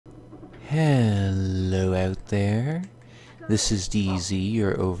Hello out there. This is DZ,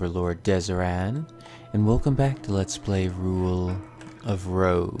 your overlord Dezeran, and welcome back to Let's Play Rule of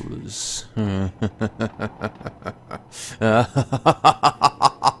Rose. Now,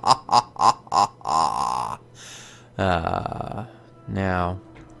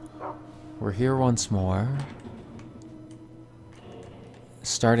 we're here once more.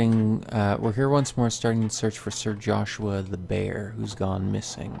 We're here once more, starting to search for Sir Joshua the Bear, who's gone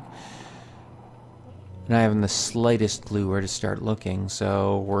missing. And I haven't the slightest clue where to start looking,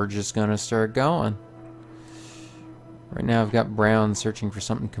 so we're just gonna start going. Right now I've got Brown searching for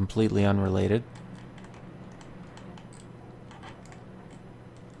something completely unrelated.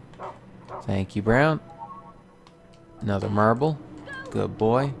 Thank you, Brown. Another marble. Good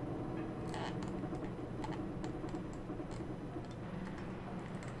boy.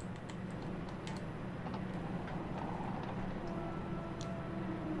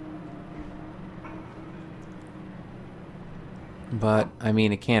 But, I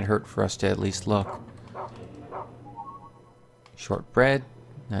mean, it can't hurt for us to at least look. Shortbread.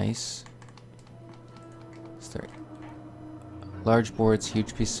 Nice. Large boards,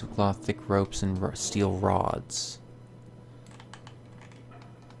 huge pieces of cloth, thick ropes, and steel rods.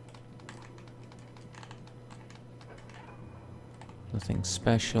 Nothing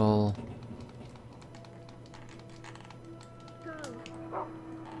special.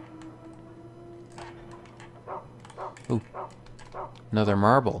 Ooh. Another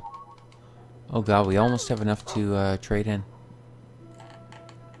marble. Oh god, we almost have enough to trade in.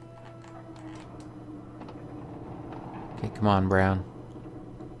 Okay, come on, Brown.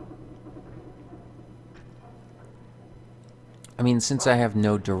 I mean, since I have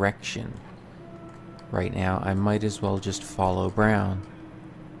no direction right now, I might as well just follow Brown.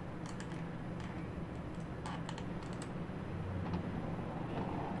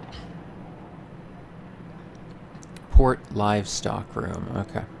 Port livestock room.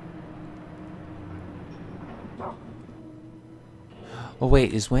 Okay. Oh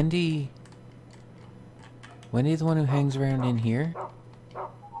wait, is Wendy the one who hangs around in here?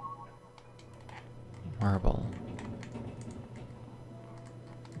 Marble.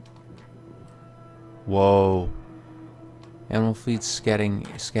 Whoa. Animal feed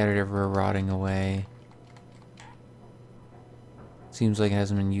scattered everywhere, rotting away. Seems like it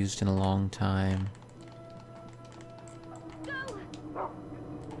hasn't been used in a long time.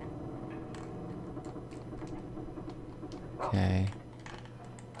 Okay.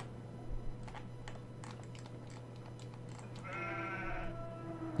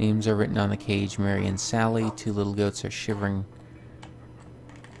 Names are written on the cage. Mary and Sally. Two little goats are shivering.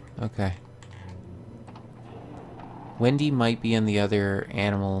 Okay. Wendy might be in the other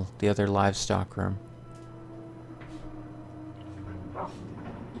livestock room.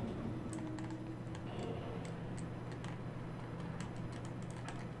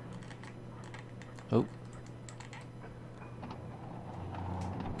 Oh.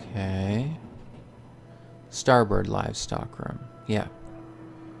 Okay. Starboard livestock room. Yeah.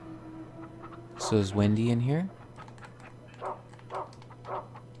 So is Wendy in here?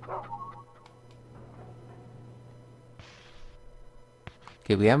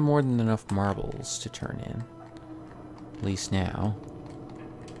 Okay, we have more than enough marbles to turn in. At least now.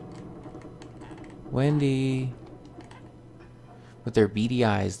 Wendy! With their beady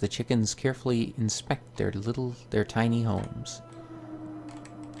eyes, the chickens carefully inspect their tiny homes.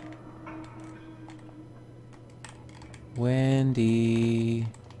 Wendy!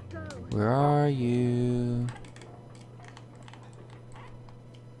 Where are you?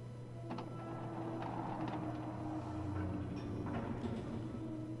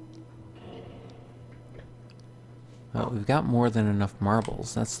 Well, we've got more than enough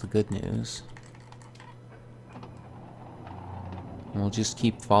marbles. That's the good news. And we'll just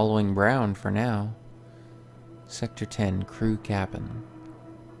keep following Brown for now. Sector 10, crew cabin.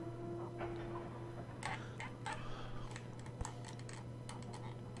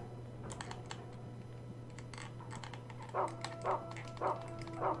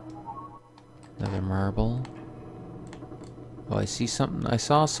 Another marble. Oh, I see something. I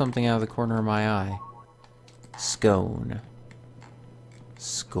saw something out of the corner of my eye. Scone.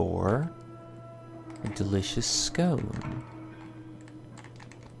 Score. A delicious scone.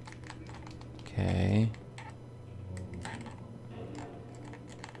 Okay.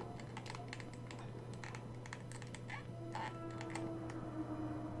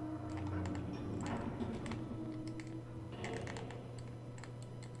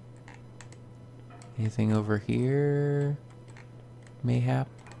 Anything over here? Mayhap?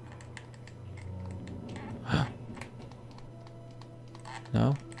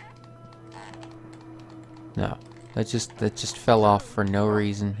 No? No. That just fell off for no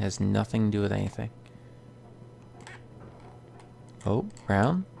reason. Has nothing to do with anything. Oh,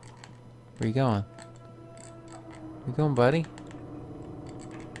 Brown? Where you going? Where you going, buddy?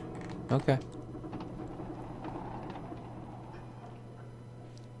 Okay.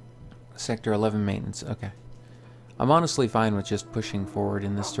 Sector 11 maintenance. Okay. I'm honestly fine with just pushing forward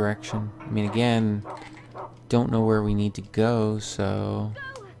in this direction. I mean, again, don't know where we need to go, so...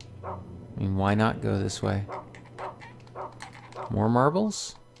 I mean, why not go this way? More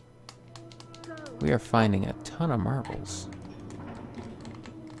marbles? We are finding a ton of marbles.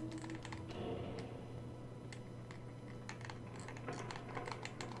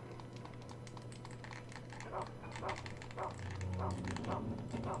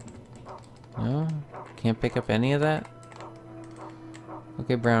 No? Can't pick up any of that?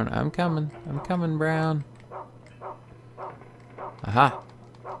 Okay, Brown, I'm coming. I'm coming, Brown. Aha!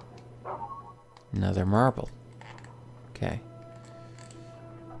 Another marble. Okay.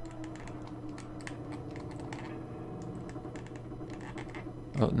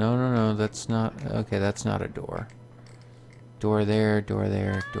 Oh, no, that's not... Okay, that's not a door. Door there, door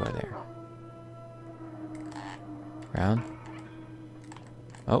there, door there. Brown?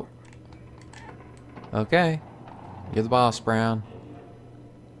 Oh. Okay. You're the boss, Brown.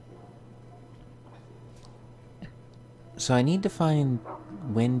 So I need to find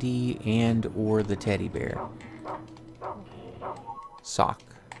Wendy and or the teddy bear. Sock.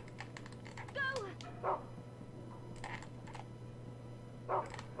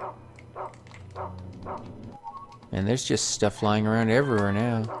 And there's just stuff lying around everywhere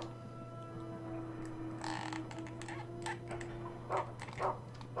now.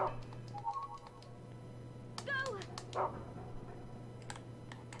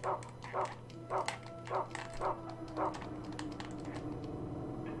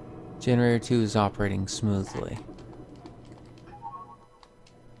 Generator 2 is operating smoothly.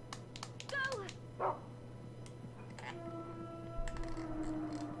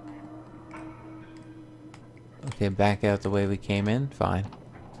 Okay, back out the way we came in. Fine.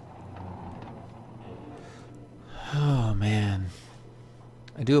 Oh, man.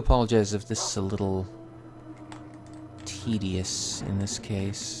 I do apologize if this is a little tedious in this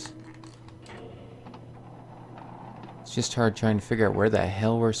case. It's just hard trying to figure out where the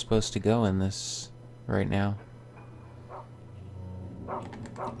hell we're supposed to go in this right now.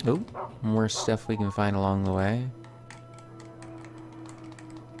 Oh, more stuff we can find along the way.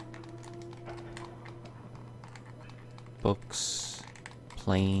 Books,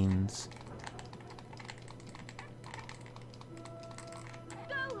 planes.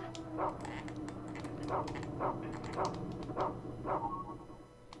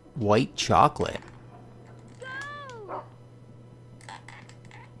 White chocolate.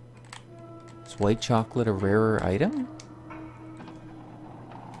 Is white chocolate a rarer item?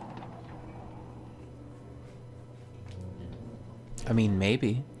 I mean,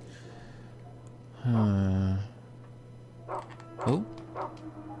 maybe. Oh.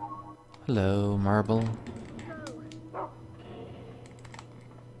 Hello, marble.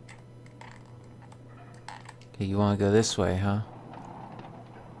 Okay, you want to go this way, huh?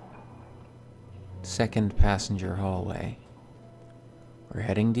 Second passenger hallway. We're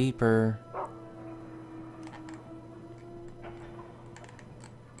heading deeper.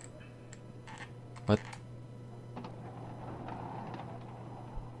 What?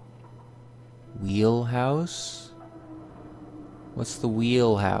 Wheelhouse? What's the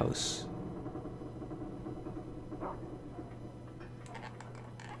wheelhouse?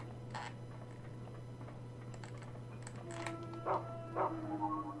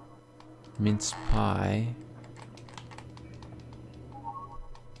 Mince pie.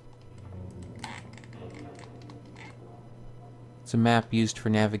 It's a map used for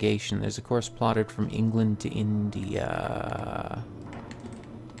navigation. There's a course plotted from England to India.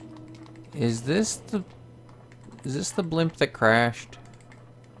 Is this the blimp that crashed?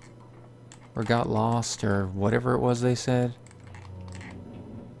 Or got lost, or whatever it was they said?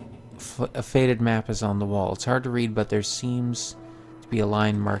 A faded map is on the wall. It's hard to read, but there seems to be a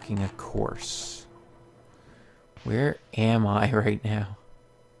line marking a course. Where am I right now?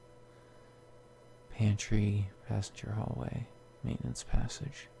 Pantry, passenger hallway, maintenance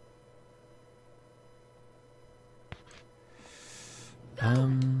passage.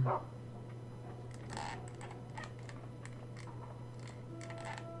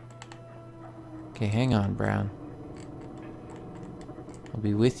 Okay, hang on, Brown. I'll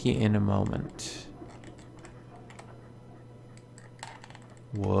be with you in a moment.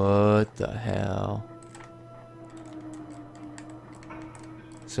 What the hell?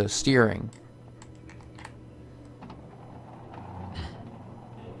 So, steering.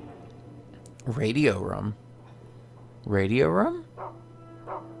 Radio room. Radio room?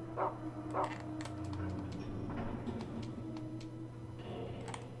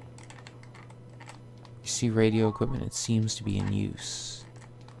 You see radio equipment. It seems to be in use.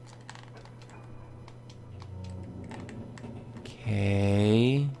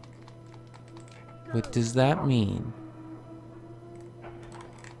 Okay. What does that mean?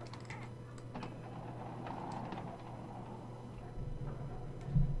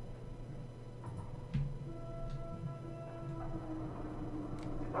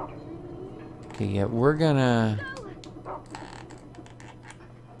 Okay, yeah, we're gonna...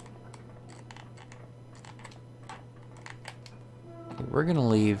 Okay, we're gonna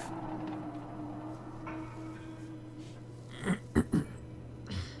leave.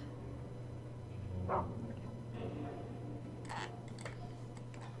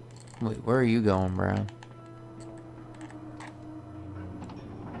 Wait, where are you going, Brown?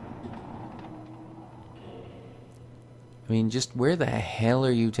 I mean, just where the hell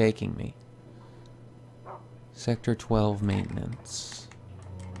are you taking me? Sector 12 maintenance.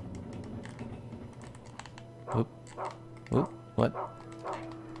 Oop. Oop. What?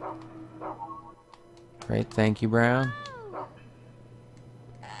 Great, thank you, Brown.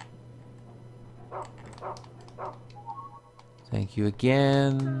 Thank you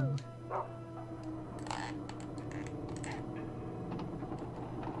again.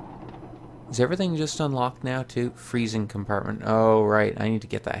 Is everything just unlocked now, too? Freezing compartment. Oh, right. I need to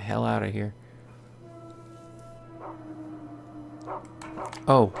get the hell out of here.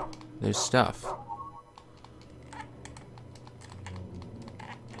 Oh, there's stuff.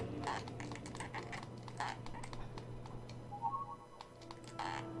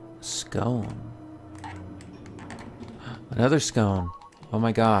 Scone. Another scone. Oh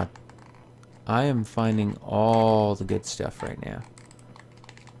my god. I am finding all the good stuff right now.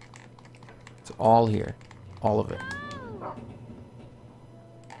 It's all here. All of it.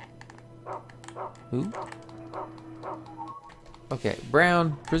 Ooh. Okay,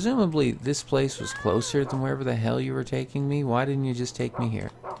 Brown, presumably this place was closer than wherever the hell you were taking me. Why didn't you just take me here?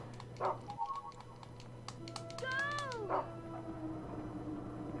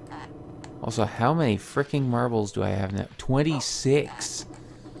 Also, how many freaking marbles do I have now? 26!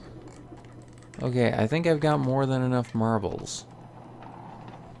 Okay, I think I've got more than enough marbles.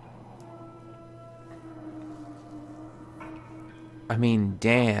 I mean,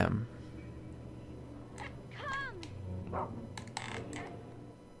 damn.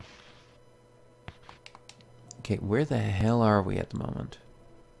 Okay, where the hell are we at the moment?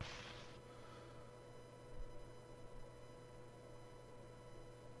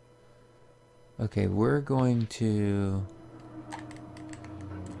 Okay, we're going to...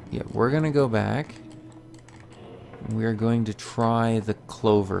 Yeah, we're going to go back. We're going to try the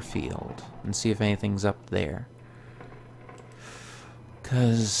clover field and see if anything's up there.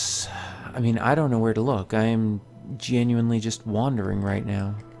 Because, I mean, I don't know where to look. I am genuinely just wandering right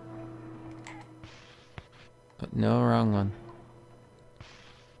now. No, wrong one.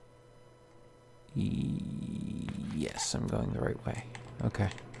 Yes, I'm going the right way. Okay.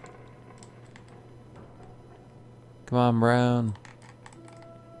 Come on, Brown.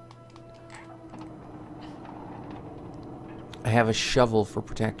 I have a shovel for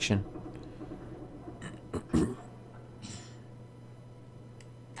protection.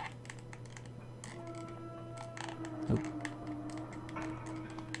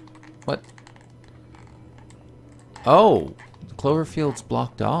 What? Oh! The Cloverfield's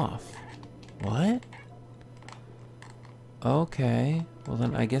blocked off. What? Okay. Well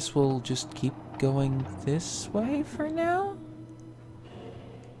then I guess we'll just keep going this way for now?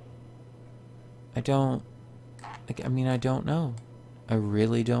 I don't... I mean, I don't know. I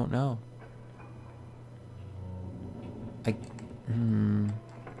really don't know.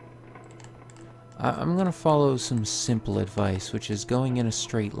 I'm gonna follow some simple advice, which is going in a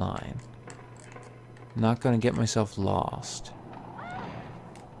straight line. I'm not gonna get myself lost.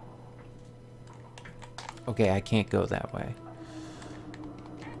 Okay, I can't go that way.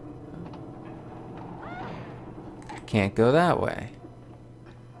 Can't go that way.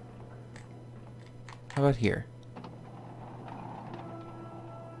 How about here?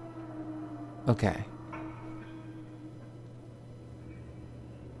 Okay.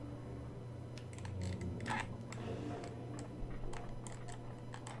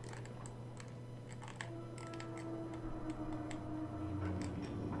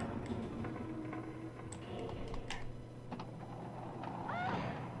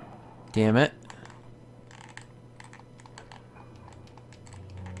 Damn it.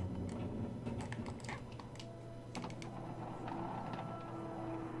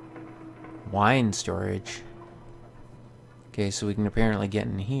 Wine storage. Okay, so we can apparently get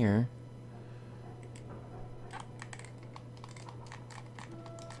in here.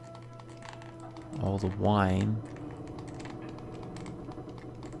 All the wine.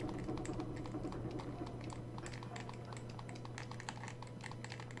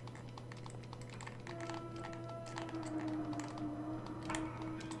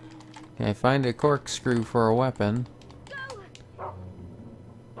 Can I find a corkscrew for a weapon?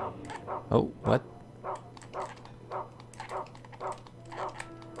 Oh, what?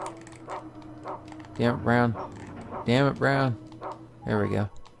 Damn it, Brown. Damn it, Brown. There we go.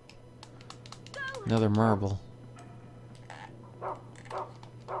 Another marble.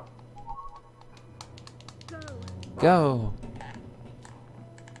 Go!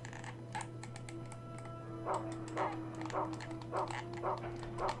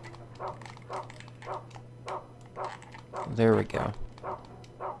 There we go.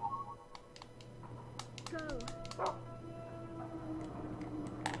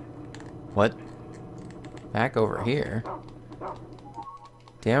 What? Back over here?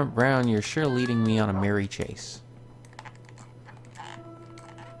 Damn it, Brown, you're sure leading me on a merry chase.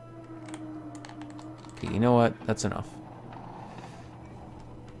 Okay, you know what? That's enough.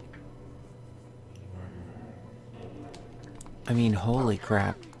 I mean, holy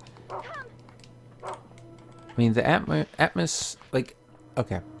crap. I mean, the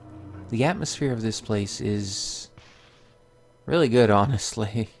okay. The atmosphere of this place is really good,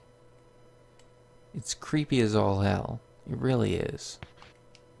 honestly. It's creepy as all hell. It really is.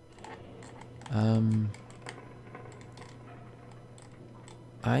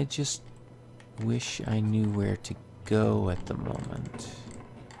 I just wish I knew where to go at the moment.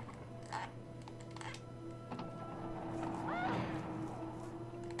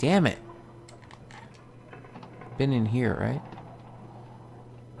 Damn it! Been in here, right?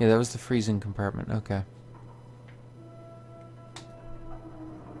 Yeah, that was the freezing compartment. Okay.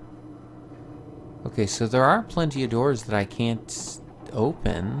 Okay, so there are plenty of doors that I can't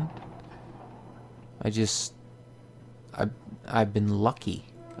open. I've been lucky.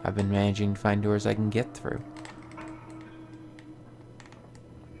 I've been managing to find doors I can get through.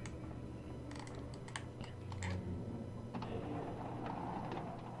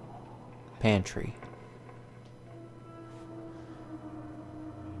 Pantry.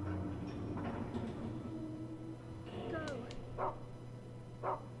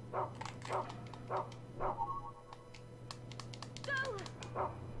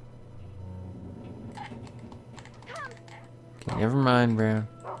 Okay, never mind, Brown.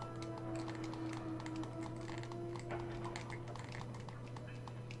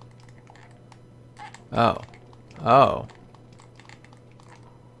 Oh. Oh.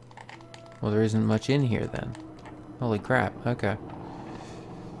 Well, there isn't much in here then. Holy crap. Okay.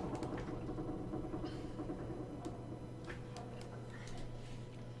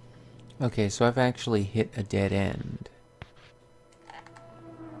 Okay, so I've actually hit a dead end.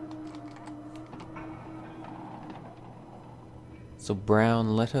 So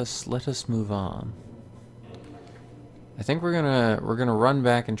Brown, let us move on. I think we're gonna run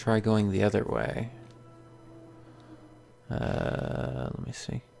back and try going the other way. Let me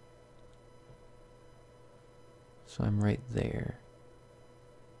see. So I'm right there.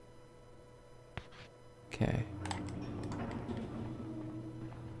 Okay.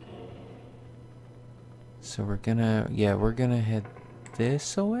 So we're gonna head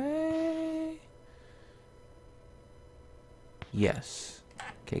this way. Yes.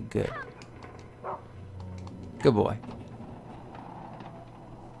 Okay, good. Good boy.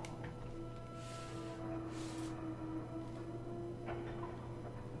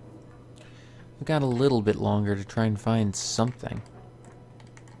 I've got a little bit longer to try and find something.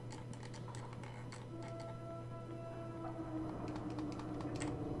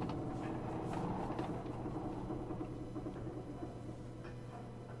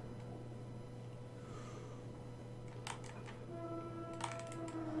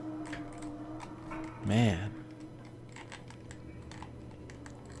 Man.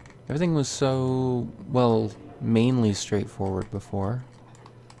 Everything was so, well, mainly straightforward before.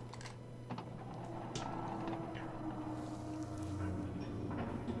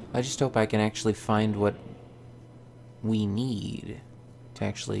 I just hope I can actually find what we need to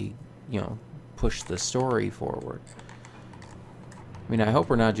actually, you know, push the story forward. I mean, I hope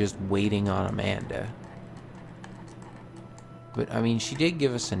we're not just waiting on Amanda. But, I mean, she did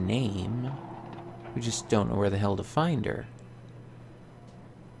give us a name. We just don't know where the hell to find her.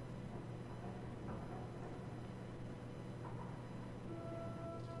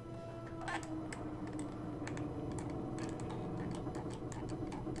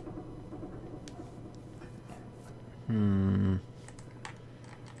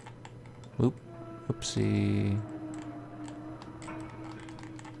 Whoopsie.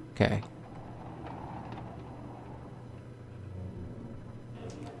 Okay.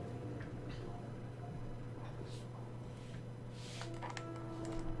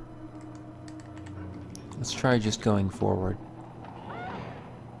 Let's try just going forward.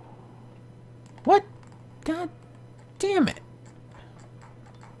 What? God damn it.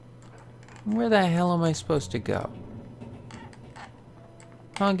 Where the hell am I supposed to go?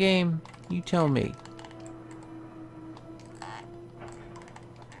 Huh, game? You tell me.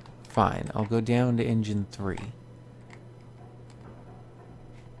 Fine, I'll go down to engine 3.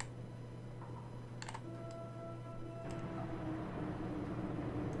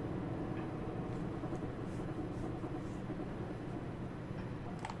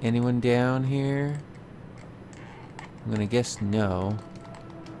 Anyone down here? I'm gonna guess no.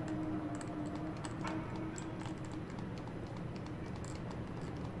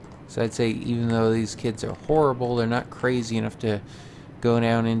 So I'd say even though these kids are horrible, they're not crazy enough to go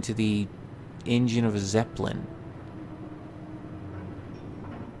down into the engine of a Zeppelin.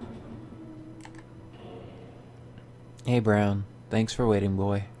 Hey Brown, thanks for waiting,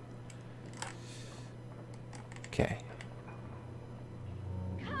 boy. Okay.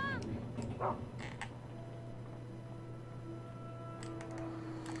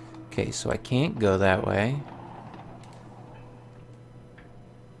 Okay, so I can't go that way.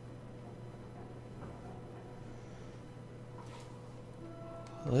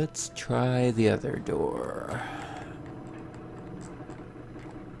 Let's try the other door.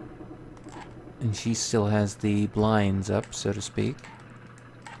 And she still has the blinds up, so to speak.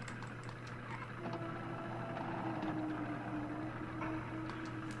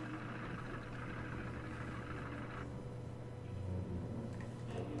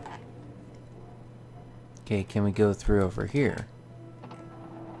 Okay, can we go through over here?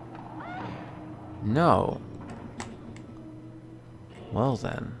 No. Well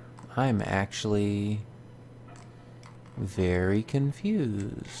then, I'm actually very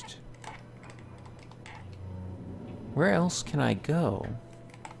confused. Where else can I go?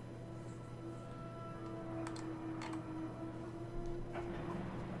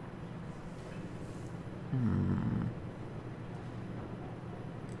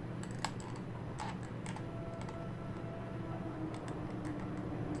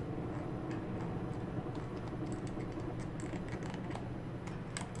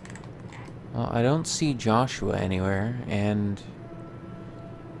 Well, I don't see Joshua anywhere, and...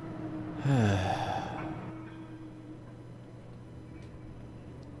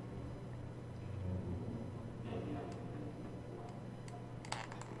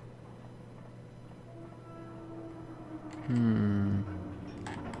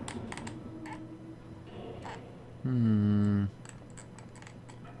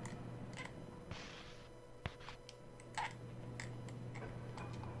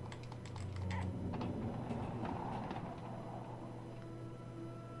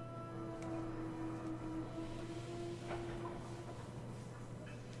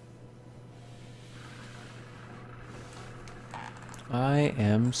 I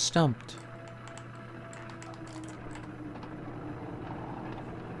am stumped.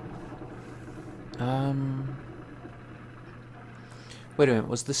 Wait a minute,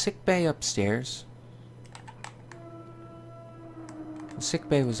 was the sick bay upstairs? The sick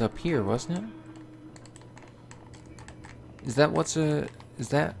bay was up here, wasn't it? Is that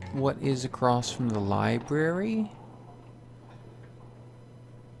what is across from the library?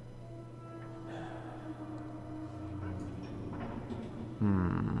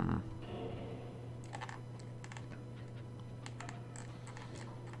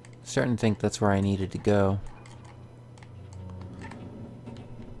 Starting to think that's where I needed to go.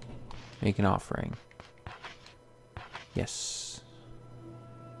 Make an offering. Yes.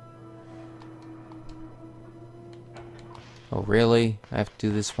 Oh, really? I have to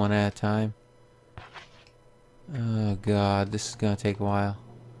do this one at a time? Oh, God. This is gonna take a while.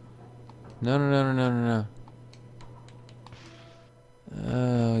 No, no, no, no, no, no,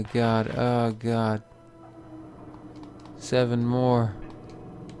 no. Oh, God. Oh, God. 7 more.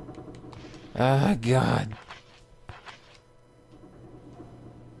 Oh, God.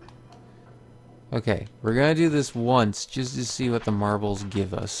 Okay, we're gonna do this once just to see what the marbles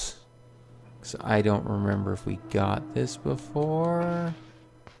give us. So I don't remember if we got this before.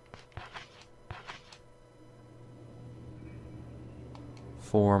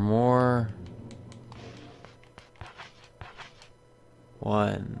 Four more.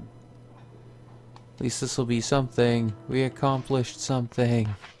 1. At least this will be something. We accomplished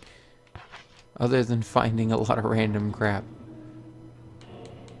something. Other than finding a lot of random crap.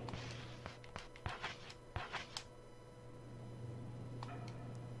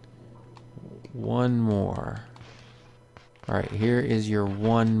 One more. Alright, here is your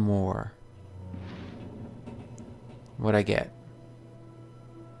one more. What'd I get?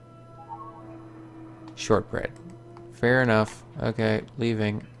 Shortbread. Fair enough. Okay,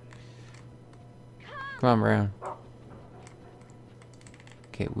 leaving. Come on, Brown.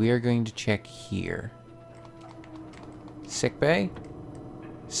 Okay, we are going to check here. Sick bay?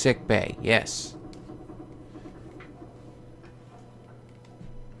 Sick bay, yes.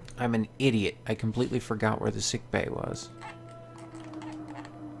 I'm an idiot. I completely forgot where the sick bay was.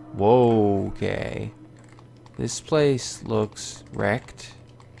 Whoa, okay. This place looks wrecked.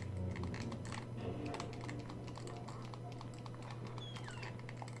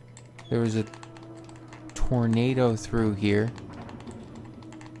 There was a tornado through here.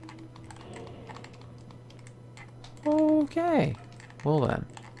 Okay. Well then.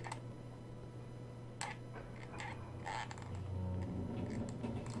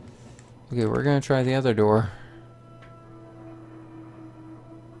 Okay, we're gonna try the other door.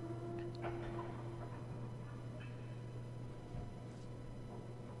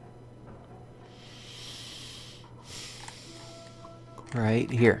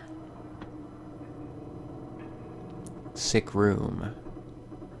 Right here. Sick room.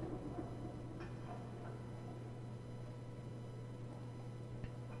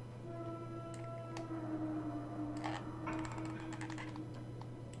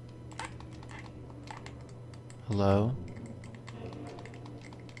 Hello?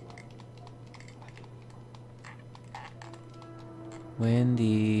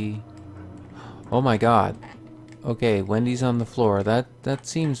 Wendy. Oh my god. Okay, Wendy's on the floor. That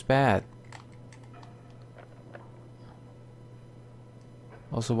seems bad.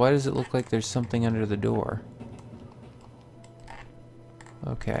 Also, why does it look like there's something under the door?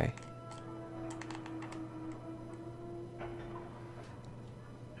 Okay.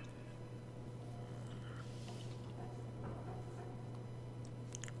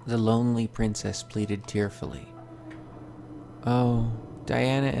 The lonely princess pleaded tearfully. Oh,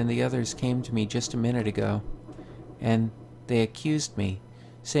 Diana and the others came to me just a minute ago, and they accused me,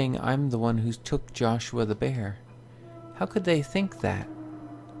 saying I'm the one who took Joshua the bear. How could they think that?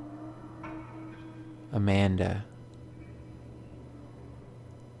 Amanda.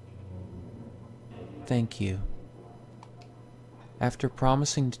 Thank you. After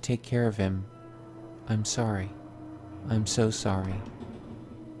promising to take care of him, I'm sorry. I'm so sorry.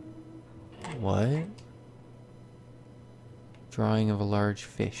 What? Drawing of a large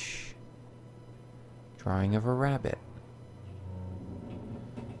fish. Drawing of a rabbit.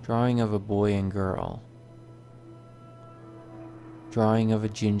 Drawing of a boy and girl. Drawing of a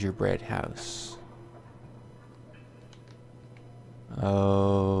gingerbread house.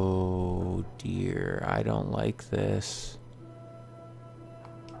 Oh dear, I don't like this.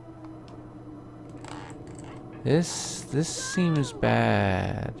 This seems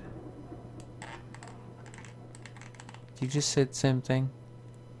bad. You just said something?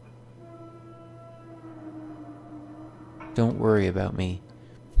 Don't worry about me.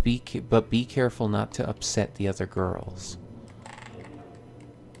 But be careful not to upset the other girls.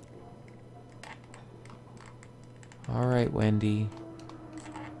 Alright, Wendy.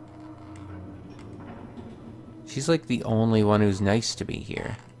 She's like the only one who's nice to me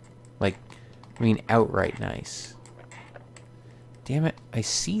here. Like, I mean, outright nice. Damn it, I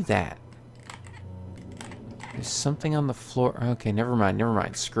see that. There's something on the floor. Okay, never mind,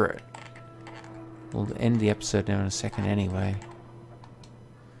 screw it. We'll end the episode now in a second anyway.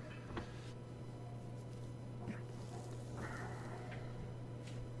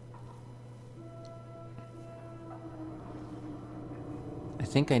 I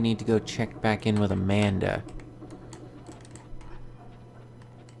think I need to go check back in with Amanda.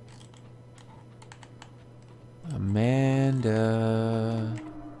 Amanda.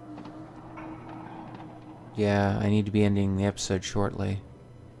 Yeah, I need to be ending the episode shortly.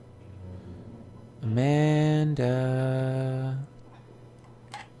 Amanda.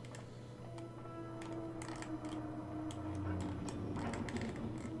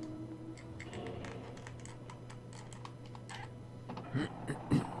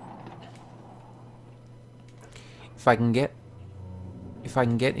 If I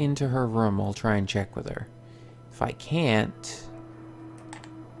can get into her room, I'll try and check with her. If I can't...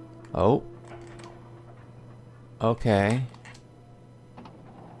 Oh. Okay.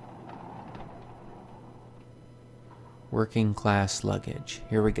 Working class luggage.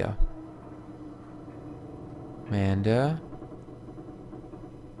 Here we go. Amanda.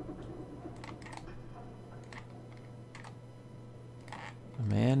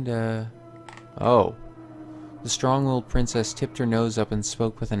 Amanda. Oh. The strong-willed princess tipped her nose up and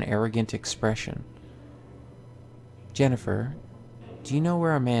spoke with an arrogant expression. Jennifer, do you know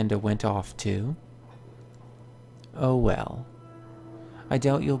where Amanda went off to? Oh well. I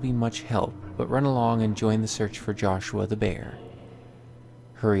doubt you'll be much help, but run along and join the search for Joshua the bear.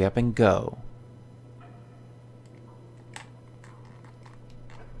 Hurry up and go.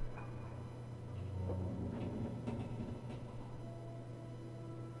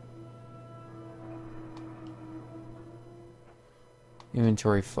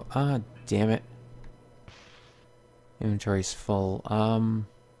 Inventory full. Ah, damn it. Inventory's full.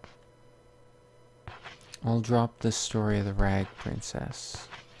 I'll drop the story of the Rag Princess.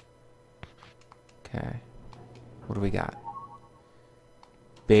 Okay. What do we got?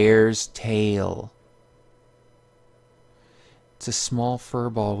 Bear's tail. It's a small fur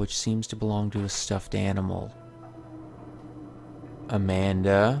ball which seems to belong to a stuffed animal.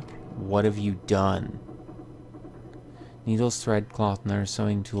 Amanda, what have you done? Needles, thread, cloth, and other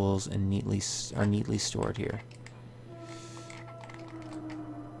sewing tools are neatly stored here.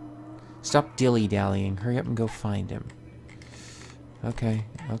 Stop dilly-dallying. Hurry up and go find him. Okay,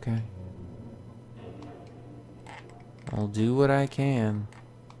 okay. I'll do what I can.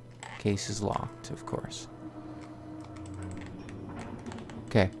 Case is locked, of course.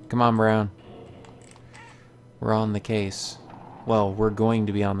 Okay, come on, Brown. We're on the case. Well, we're going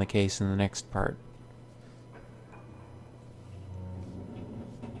to be on the case in the next part.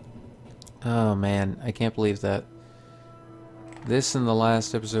 Oh man, I can't believe that. This and the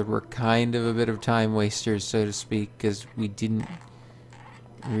last episode were kind of a bit of time wasters, so to speak, because we didn't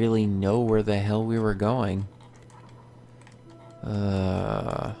really know where the hell we were going.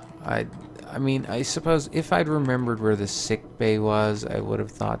 I mean, I suppose if I'd remembered where the sick bay was, I would have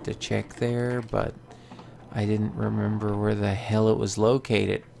thought to check there, but I didn't remember where the hell it was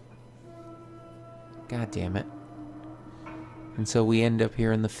located. God damn it. And so we end up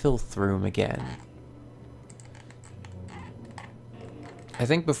here in the filth room again. I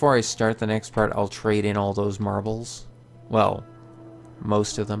think before I start the next part, I'll trade in all those marbles. Well,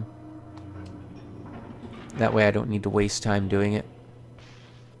 most of them. That way I don't need to waste time doing it.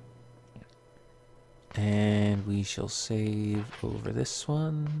 And we shall save over this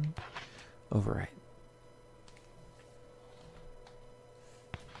one. Overwrite.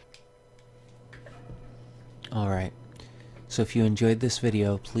 Alright. So if you enjoyed this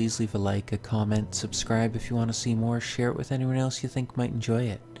video, please leave a like, a comment, subscribe if you want to see more, share it with anyone else you think might enjoy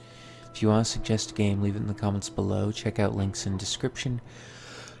it. If you want to suggest a game, leave it in the comments below. Check out links in description.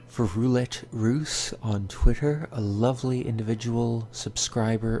 For Roulette Russe on Twitter, a lovely individual,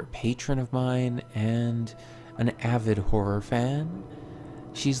 subscriber, patron of mine, and an avid horror fan.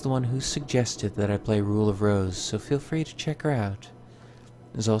 She's the one who suggested that I play Rule of Rose, so feel free to check her out.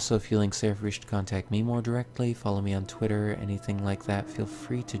 There's also a few links there if you wish to contact me more directly, follow me on Twitter, anything like that, feel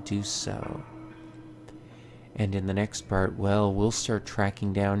free to do so. And in the next part, well, we'll start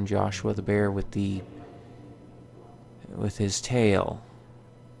tracking down Joshua the bear with his tail.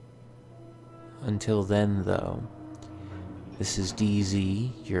 Until then, though, this is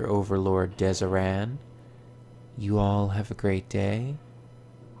DZ, your overlord Dezaran. You all have a great day,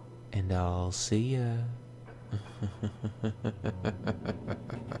 and I'll see ya.